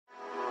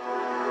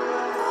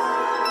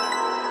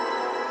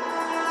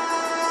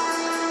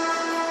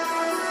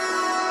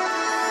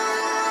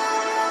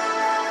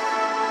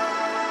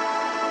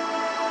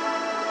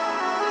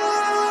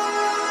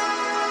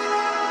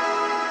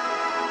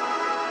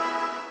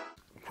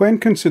When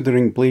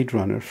considering Blade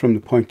Runner from the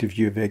point of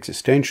view of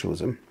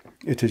existentialism,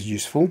 it is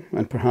useful,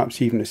 and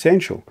perhaps even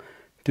essential,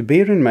 to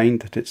bear in mind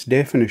that its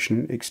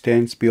definition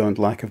extends beyond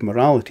lack of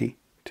morality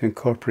to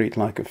incorporate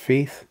lack of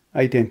faith,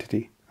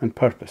 identity, and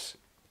purpose.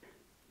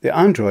 The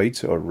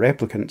androids, or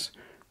replicants,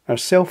 are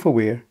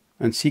self-aware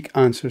and seek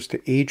answers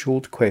to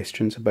age-old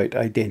questions about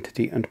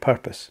identity and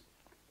purpose.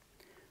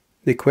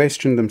 They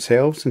question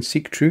themselves and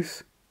seek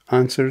truth,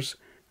 answers,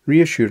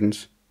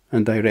 reassurance,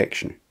 and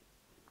direction.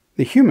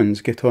 The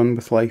humans get on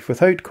with life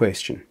without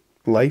question.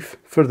 Life,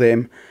 for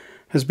them,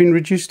 has been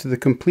reduced to the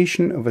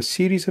completion of a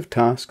series of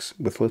tasks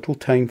with little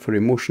time for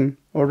emotion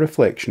or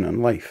reflection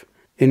on life.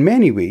 In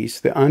many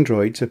ways, the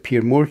androids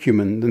appear more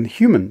human than the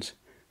humans,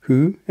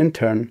 who, in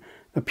turn,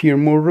 appear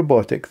more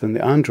robotic than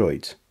the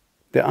androids.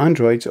 The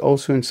androids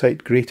also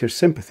incite greater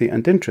sympathy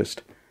and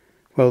interest,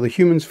 while the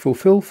humans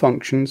fulfill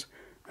functions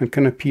and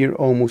can appear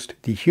almost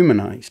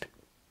dehumanized.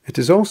 It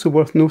is also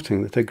worth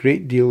noting that a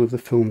great deal of the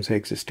film's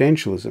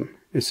existentialism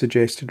is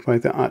suggested by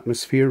the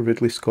atmosphere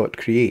Ridley Scott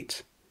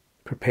creates.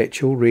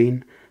 Perpetual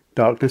rain,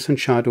 darkness and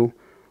shadow,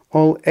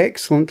 all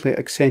excellently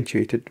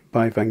accentuated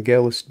by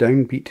Vangelis'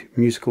 downbeat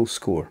musical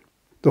score.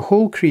 The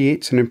whole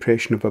creates an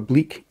impression of a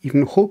bleak,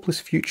 even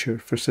hopeless future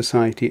for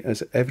society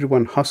as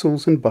everyone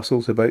hustles and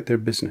bustles about their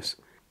business.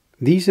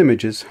 These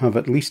images have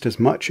at least as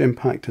much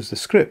impact as the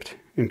script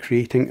in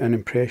creating an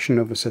impression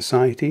of a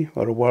society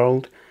or a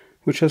world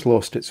which has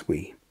lost its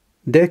way.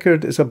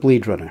 Deckard is a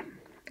Blade Runner,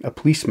 a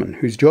policeman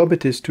whose job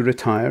it is to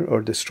retire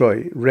or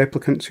destroy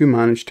replicants who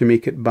manage to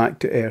make it back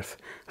to Earth,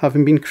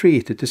 having been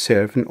created to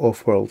serve in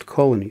off-world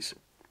colonies.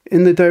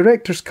 In the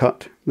director's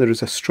cut, there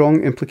is a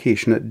strong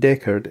implication that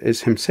Deckard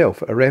is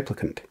himself a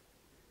replicant.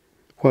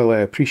 While I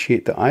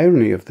appreciate the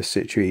irony of the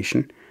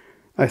situation,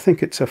 I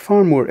think it's a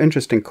far more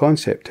interesting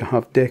concept to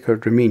have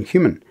Deckard remain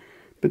human,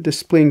 but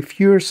displaying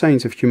fewer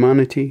signs of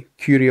humanity,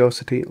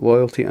 curiosity,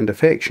 loyalty and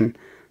affection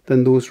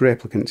than those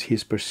replicants he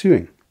is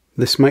pursuing.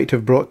 This might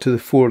have brought to the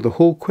fore the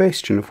whole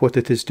question of what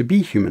it is to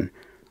be human,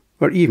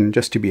 or even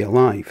just to be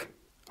alive.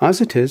 As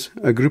it is,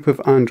 a group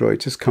of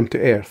androids has come to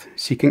Earth,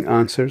 seeking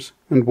answers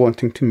and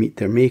wanting to meet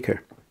their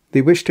maker.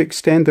 They wish to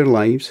extend their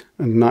lives,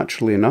 and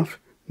naturally enough,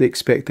 they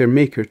expect their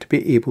maker to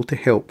be able to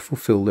help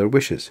fulfill their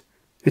wishes.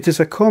 It is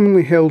a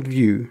commonly held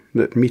view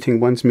that meeting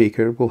one's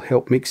maker will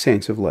help make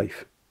sense of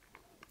life.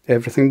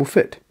 Everything will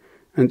fit,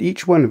 and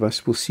each one of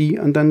us will see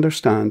and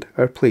understand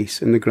our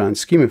place in the grand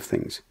scheme of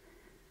things.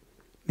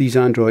 These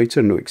androids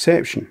are no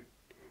exception.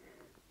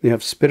 They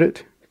have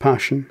spirit,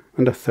 passion,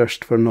 and a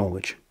thirst for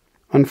knowledge.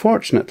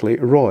 Unfortunately,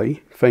 Roy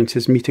finds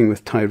his meeting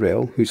with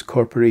Tyrell, whose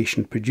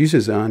corporation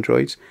produces the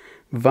androids,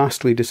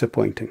 vastly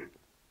disappointing.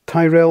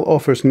 Tyrell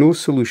offers no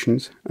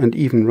solutions and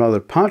even rather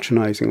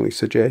patronisingly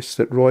suggests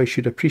that Roy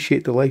should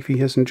appreciate the life he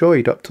has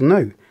enjoyed up till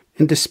now.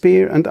 In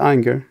despair and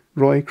anger,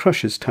 Roy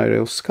crushes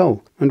Tyrell's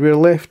skull, and we are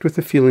left with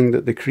the feeling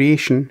that the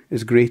creation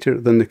is greater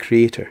than the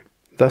creator,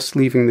 thus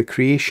leaving the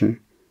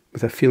creation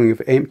with a feeling of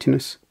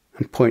emptiness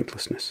and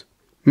pointlessness.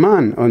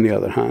 Man, on the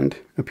other hand,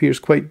 appears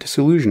quite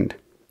disillusioned.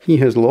 He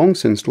has long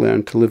since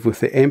learned to live with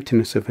the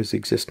emptiness of his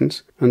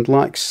existence and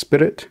lacks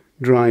spirit,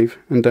 drive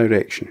and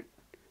direction.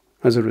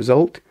 As a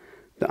result,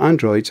 the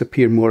androids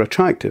appear more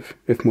attractive,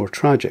 if more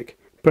tragic.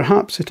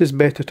 Perhaps it is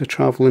better to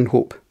travel in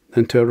hope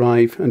than to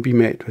arrive and be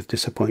met with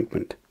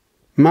disappointment.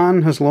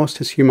 Man has lost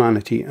his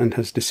humanity and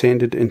has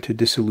descended into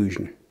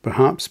disillusion,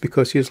 perhaps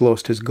because he has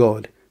lost his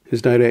God,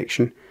 his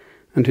direction,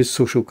 and his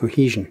social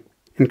cohesion.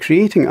 In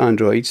creating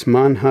androids,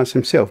 man has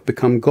himself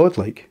become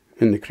godlike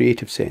in the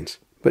creative sense.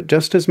 But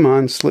just as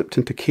man slipped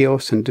into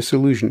chaos and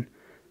disillusion,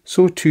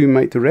 so too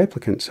might the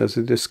replicants as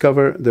they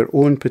discover their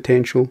own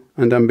potential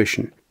and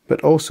ambition,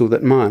 but also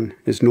that man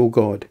is no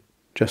god,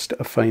 just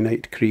a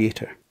finite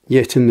creator.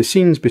 Yet in the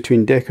scenes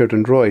between Deckard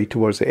and Roy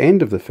towards the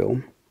end of the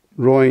film,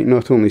 Roy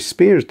not only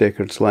spares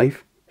Deckard's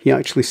life, he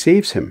actually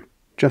saves him,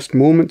 just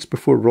moments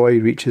before Roy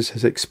reaches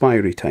his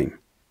expiry time.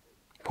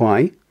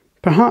 Why?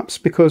 Perhaps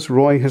because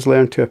Roy has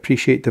learned to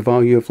appreciate the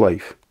value of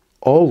life,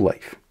 all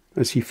life,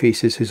 as he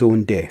faces his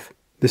own death.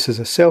 This is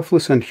a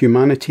selfless and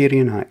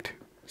humanitarian act,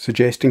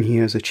 suggesting he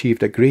has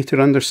achieved a greater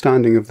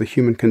understanding of the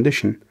human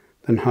condition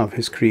than have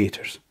his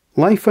creators.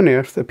 Life on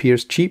Earth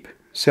appears cheap,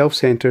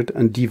 self-centred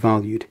and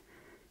devalued.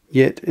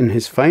 Yet in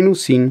his final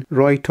scene,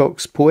 Roy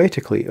talks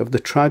poetically of the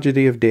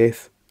tragedy of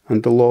death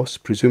and the loss,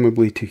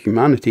 presumably to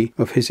humanity,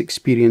 of his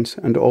experience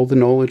and all the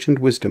knowledge and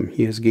wisdom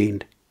he has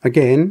gained.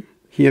 Again,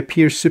 he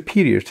appears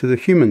superior to the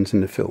humans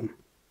in the film,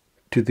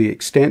 to the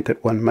extent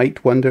that one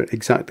might wonder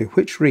exactly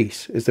which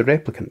race is the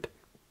replicant.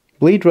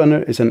 Blade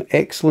Runner is an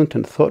excellent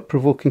and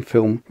thought-provoking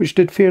film which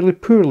did fairly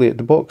poorly at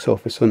the box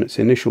office on its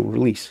initial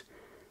release,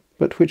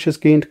 but which has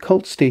gained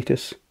cult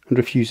status and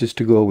refuses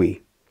to go away.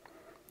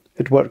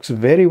 It works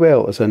very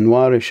well as a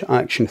noirish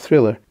action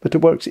thriller, but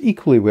it works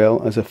equally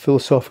well as a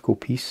philosophical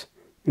piece,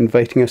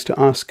 inviting us to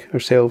ask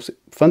ourselves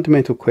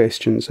fundamental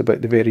questions about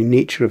the very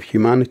nature of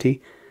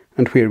humanity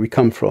and where we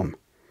come from,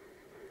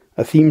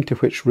 a theme to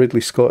which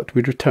Ridley Scott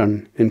would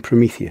return in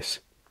Prometheus.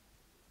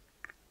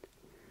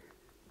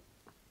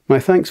 My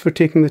thanks for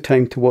taking the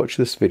time to watch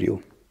this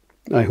video.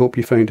 I hope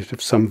you found it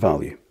of some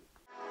value.